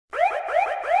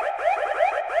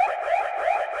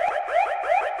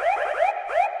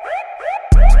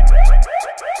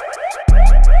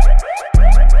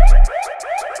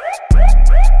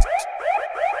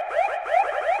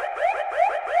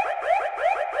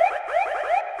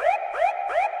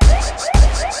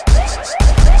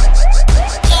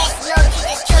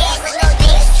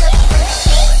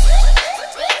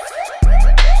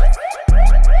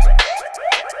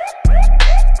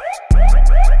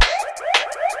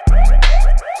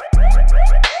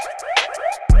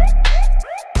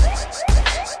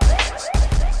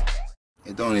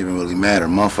matter.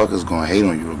 Motherfuckers gonna hate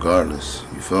on you regardless.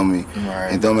 You feel me? Right.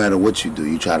 It don't matter what you do.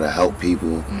 You try to help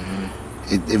people.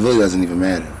 It really doesn't even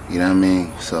matter. You know what I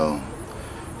mean? So,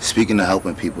 speaking of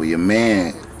helping people, your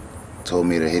man told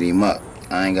me to hit him up.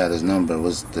 I ain't got his number.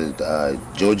 What's the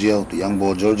Giorgio, the young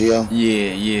boy Giorgio?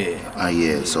 Yeah.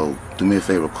 Yeah. So do me a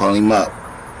favor, call him up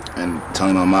and tell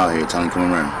him I'm out here. Tell him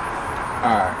come around.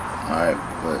 Alright,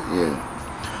 but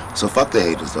yeah. So fuck the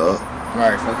haters, dog.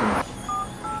 Alright, fuck him.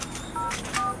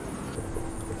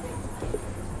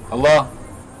 Hello?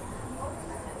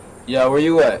 Yeah, where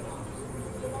you at?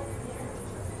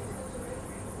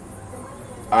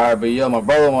 Alright, but yo, my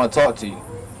brother wanna talk to you.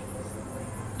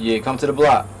 Yeah, come to the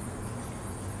block.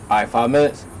 Alright, 5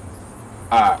 minutes?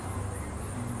 Alright.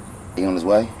 He on his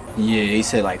way? Yeah, he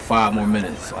said like 5 more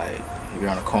minutes, like, you're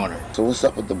on the corner. So what's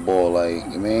up with the boy? Like,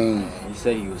 I mean... He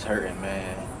said he was hurting,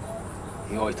 man.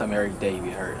 He always tell me every day he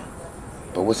be hurting.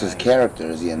 But what's his character?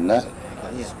 Is he a nut?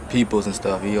 Peoples and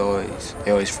stuff, they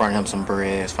always front him some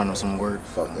bread, front him some work.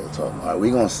 Fuck that talk. Alright, we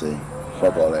gonna see.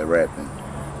 Fuck all that rapping.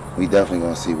 We definitely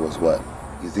gonna see what's what.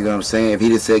 You see what I'm saying? If he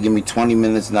just said give me 20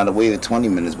 minutes, not a wait of 20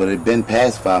 minutes, but it been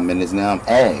past 5 minutes, now I'm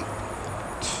ag.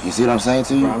 You see what I'm saying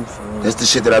to you? That's the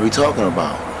shit that I be talking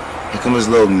about. Here come this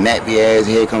little nappy ass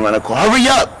head come around the corner. Hurry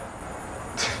up!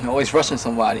 You always rushing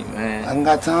somebody, man. I ain't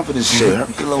got time for this shit.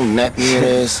 Hurry your little nappy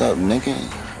head ass up, nigga.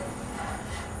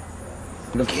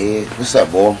 Kid, what's up,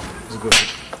 boy? What's good?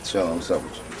 Chillin', what's up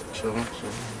with you? Chillin'.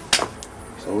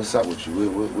 So what's up with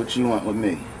you? What you want with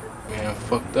me? Man, I'm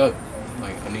fucked up.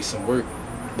 Like, I need some work.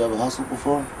 You ever hustled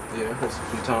before? Yeah, I hustle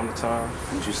from time to time.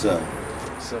 What you sell?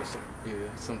 Yeah,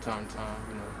 some time to time,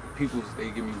 you know. Peoples, they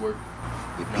give me work.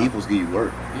 Your peoples give you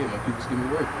work? Yeah, my peoples give me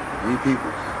work. Your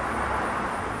peoples?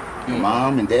 You Your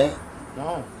mom and dad?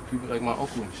 No, people like my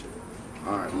uncle and shit.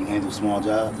 Alright, you handle small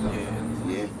jobs?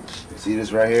 Yeah. See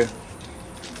this right here?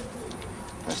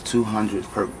 That's 200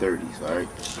 perk 30s, alright?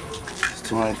 It's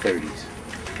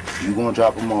 230s. You gonna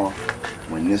drop them off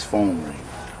when this phone ring.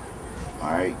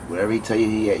 Alright? Wherever he tell you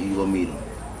he at, you go meet him.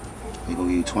 He gonna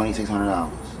give you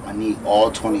 $2,600. I need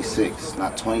all 26,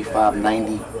 not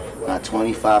 $25.90, not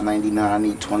 $25.99. I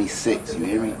need 26. You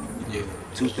hear me? Yeah.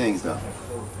 2 things though.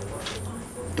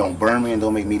 Don't burn me and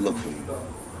don't make me look for you.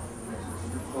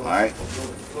 Alright?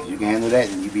 If you can handle that,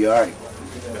 then you be alright.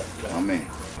 Oh man.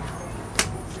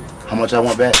 How much I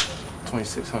want back?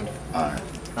 2,600. Alright.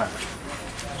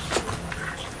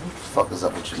 Fuck is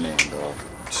up with your name, dog?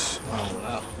 Oh,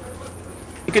 wow.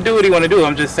 He could do what he want to do.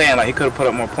 I'm just saying, like, he could have put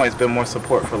up more points, been more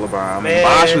support for LeBron. I mean, Man,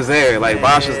 Bosh was there. Like, man.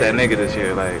 Bosh was that nigga this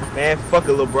year. Like, Man, fuck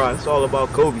it, LeBron. It's all about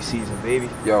Kobe season, baby.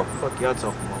 Yo, Fuck y'all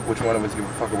talking about. which one of us give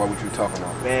a fuck about what you talking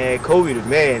about? Man, Kobe the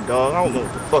man, dog. I don't know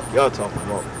what the fuck y'all talking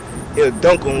about. He'll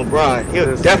dunk on LeBron.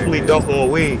 He'll definitely dunk on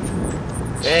Wade.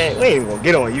 Man, we ain't even gonna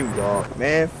get on you, dog.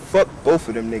 Man, fuck both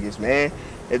of them niggas, man.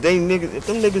 If them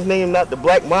niggas name not the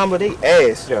Black Mamba, they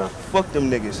ass. Yeah. Fuck them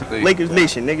niggas. League. Lakers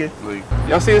Nation, nigga.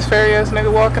 y'all see this fairy ass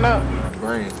nigga walking up?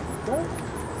 Brain.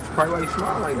 Probably why you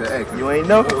smile like that, actually. You ain't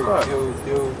know?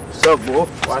 Yo. What's up, boy?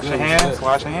 Wash your hands.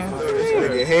 Wash your hands. This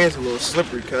nigga hands a little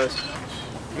slippery, cuz.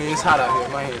 Man, it's hot out here.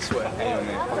 My hands sweat.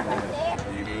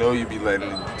 You know you be letting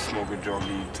the smoker joint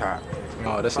be top.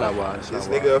 No, that's not why. This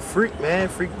nigga a freak, man.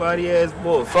 Freak body ass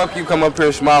boy. Fuck you come up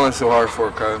here smiling so hard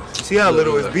for, cuz. You see how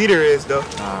little his beater is, though?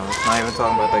 Nah, let's not even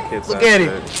talking about that kid's Look side, at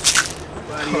him. but-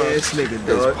 Body ass nigga,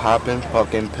 It's dog. popping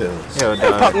fucking pills. Yo, I ain't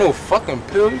pop dog. no fucking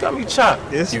pill. You got me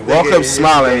chopped. This You nigga walk up is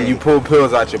smiling and bad. you pull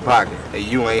pills out your pocket and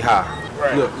you ain't high.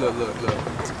 Right. Look.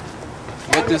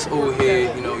 Met this old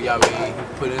head, you know, y'all mean,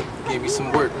 gave me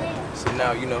some work. So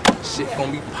now, you know, shit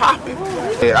gonna be popping.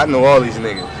 Hey, I know all these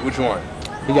niggas. Which one?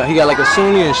 He got like a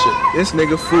Sunni and shit. This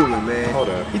nigga fooling, man. Hold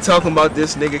up. He talking about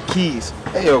this nigga Keys.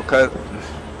 Hey, yo, cuz.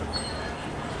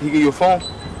 He give you a phone?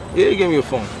 Yeah, he gave me a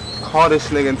phone. Call this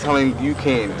nigga and tell him you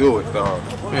can't do it, dog.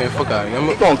 Man, fuck out of here.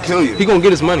 He gonna kill you. He gonna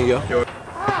get his money, yo.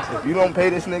 If you don't pay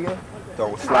this nigga,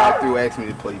 don't slide through, ask me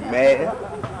to play Madden.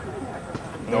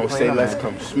 Don't say let's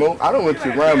come smoke. I don't want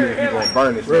you around me if you gonna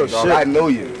burn this Real nigga, dog. shit. I know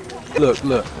you.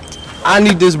 Look. I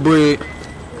need this bread.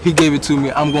 He gave it to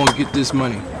me. I'm gonna get this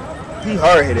money. He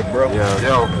hard-headed, bro.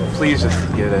 Yo, please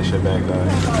just give that shit back,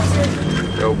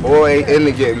 dog. Yo, boy ain't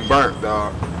into getting burnt,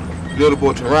 dog. You know the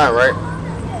boy Teron, right?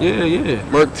 Yeah.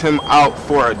 Murked him out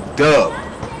for a dub.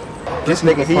 This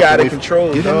nigga, he out of control,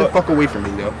 Get him the dog. fuck away from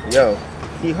me, yo. Yo,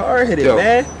 he hard-headed, Yo,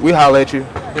 man. we holler at you.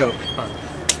 Yo.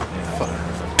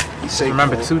 He safe,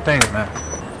 Remember bro. 2 things, man.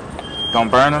 Don't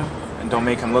burn him and don't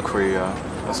make him look for you, yo.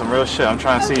 That's some real shit. I'm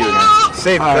trying to see you again.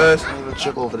 Safe, Alright, cuz. ain't no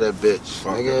chick over that bitch,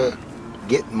 nigga.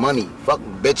 Get money, fuck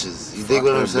bitches. You dig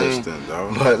what I'm saying?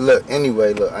 But look,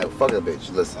 anyway, look, fuck that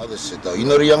bitch. Listen, other shit though. You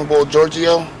know the young boy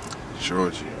Giorgio?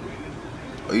 Georgie.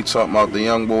 Oh, you talking about the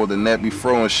young boy with the nappy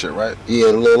fro and shit, right? Yeah,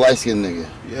 the little light-skinned nigga.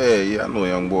 Yeah, I know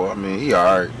young boy. I mean, he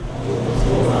alright.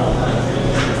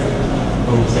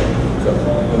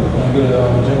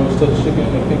 General stuff chicken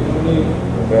and pink lemonade.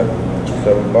 Okay.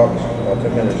 $7. About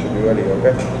 10 minutes should be ready,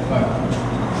 okay?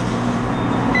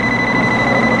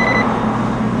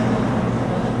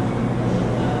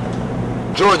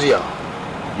 Giorgio.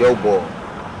 Yo, boy.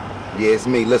 Yeah, it's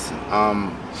me. Listen,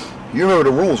 you remember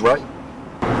the rules, right?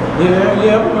 Yeah, I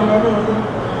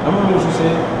remember what you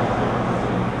said.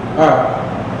 Alright.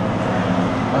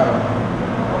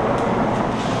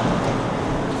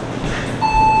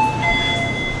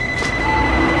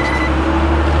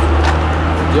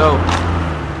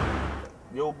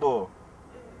 Yo, boy.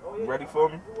 You ready for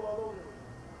me?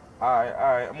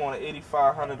 Alright. I'm on an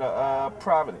 8500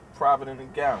 Provident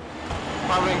and Gallon.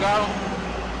 Provident and Gallon?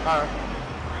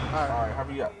 Alright,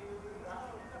 hurry up.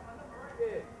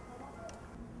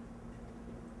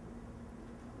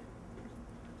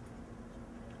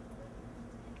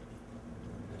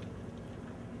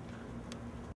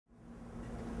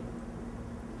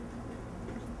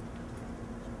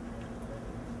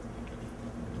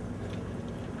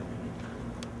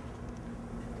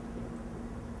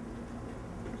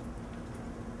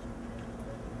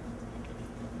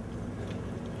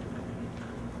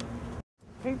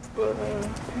 Paper,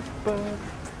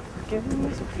 give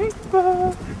me some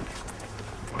paper.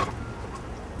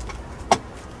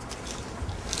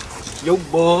 Yo,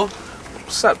 boy.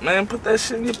 What's up, man? Put that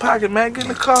shit in your pocket, man. Get in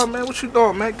the car, man. What you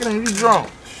doing, man? Get in, you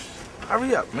drunk.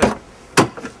 Hurry up, man.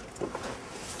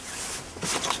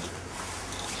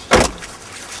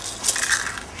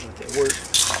 Let that work.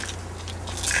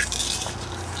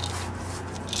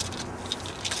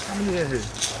 How many in here?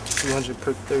 200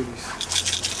 perk 30s.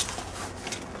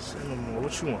 No more.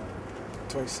 What you want?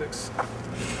 26.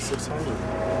 600.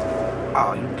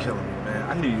 Oh, you killing me, man.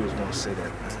 I knew you was gonna say that,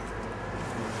 man.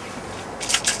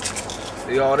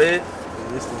 They all there? Yeah,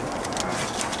 this thing.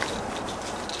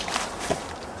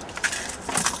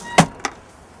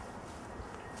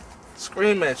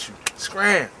 Scream at you.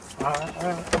 Scram.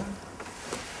 Alright.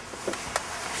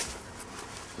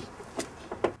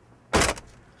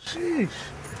 Sheesh.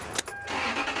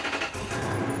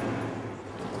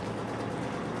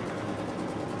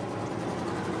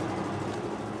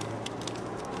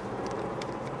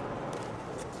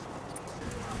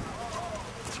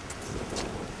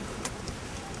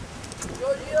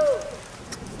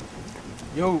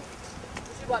 Yo. What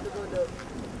you about to go do?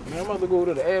 Man, I'm about to go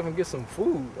to the Ave and get some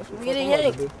food. That's what Get a I'm about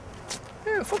yank. to do.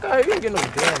 Man, fuck out here. You ain't get no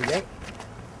damn yank.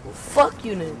 Well, fuck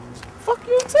you, nigga. Fuck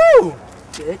you too.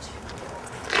 Bitch.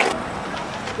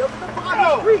 Yo, get the fuck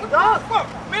out the street, dog. Fuck,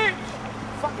 man.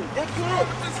 Fucking dickhead.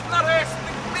 This is not ass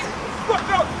nigga, man. Fuck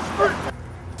out the street.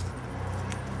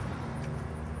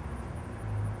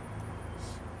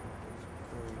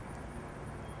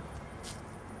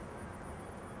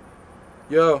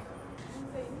 Yo.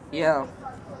 Yo.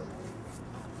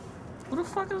 Who the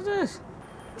fuck is this?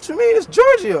 What you mean? It's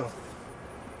Giorgio.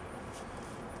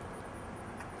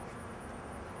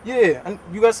 Yeah, and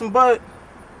you got some bud?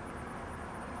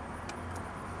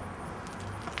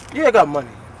 Yeah, I got money.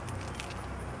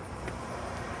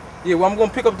 Yeah, well, I'm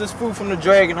gonna pick up this food from the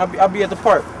Dragon. I'll be at the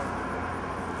park.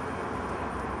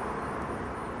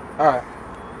 Alright.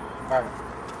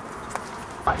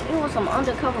 You want some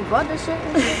undercover brother shit?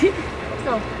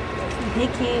 No,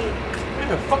 dickhead.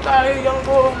 Man, fuck out of here, young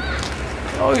boy.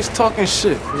 You always talking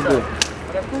shit. You do.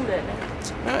 Where the food at, man?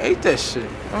 Man, I ate that shit.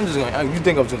 I'm just gonna. You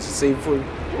think I'm just save for you?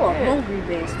 You a hungry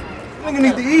bastard. Nigga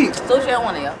need to eat. So shit, I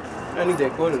want it, yo. I need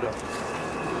that quarter though.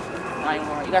 I ain't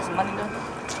gonna. You got some money though?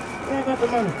 Yeah, I got the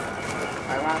money.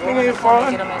 Alright, Ron, Nigga ain't go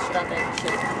falling. get him and shit out that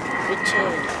shit. Bitch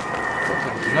ass.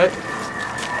 Fucking nut.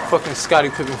 Fucking Scottie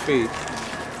Pippen fade.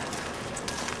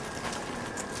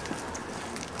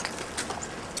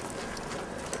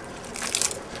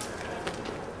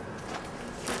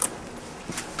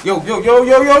 Yo, what you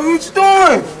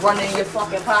doing? Running in your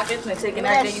fucking pockets and taking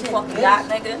everything you fucking got,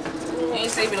 nigga. You ain't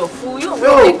saving no food. You a Yo.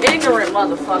 real ignorant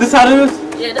motherfucker. This how it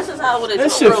is? Yeah, this is how it is. That You a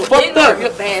shit real fucked up.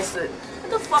 ignorant bastard. Get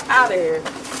the fuck out of here.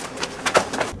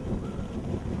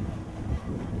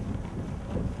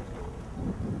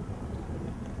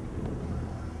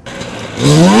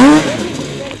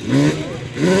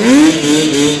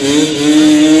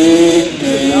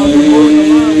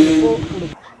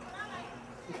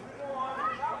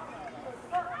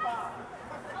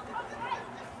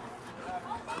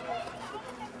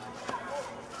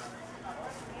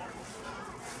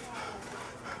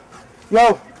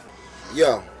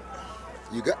 Yo,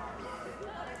 you got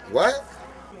what?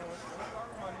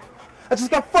 I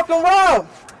just got fucking robbed.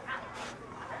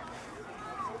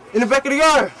 In the back of the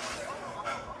yard.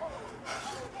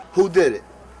 Who did it?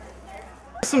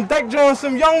 Some Dyke Jones,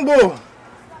 some young boy.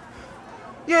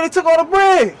 Yeah, they took all the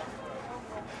bread.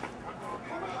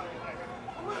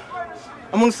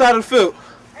 I'm on the side of the field.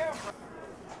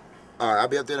 All right, I'll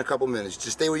be up there in a couple minutes.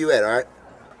 Just stay where you at, all right?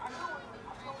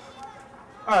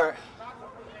 All right.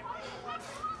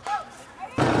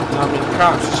 I mean,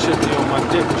 cops and shit be on my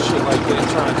dick and shit like that,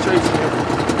 trying to chase me.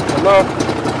 Hello?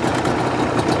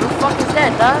 Who the fuck is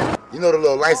that, dog? You know the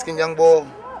little light-skinned young boy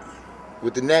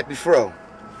with the nappy fro?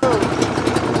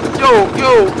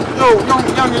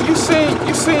 Youngin, you seen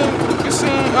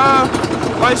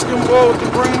light-skinned boy with the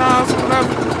green eyes or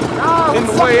whatever? No, in who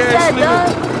the the fuck way is ass that,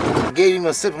 nigga. dog? I gave him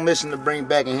a simple mission to bring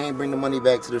back, and he ain't bring the money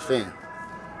back to the fan.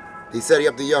 He set he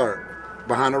up the yard,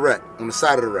 behind the wreck, on the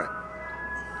side of the wreck.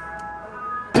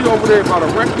 He over there by the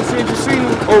wreck. You seen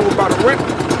him over by the wreck?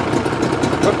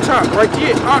 Up top, right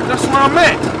here. All right, that's where I'm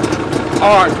at.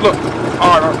 All right, look.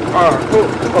 All right, look.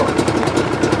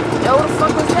 Yo, who the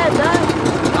fuck was that, dog?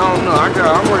 I don't know.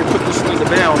 I'm ready to put this nigga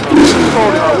down.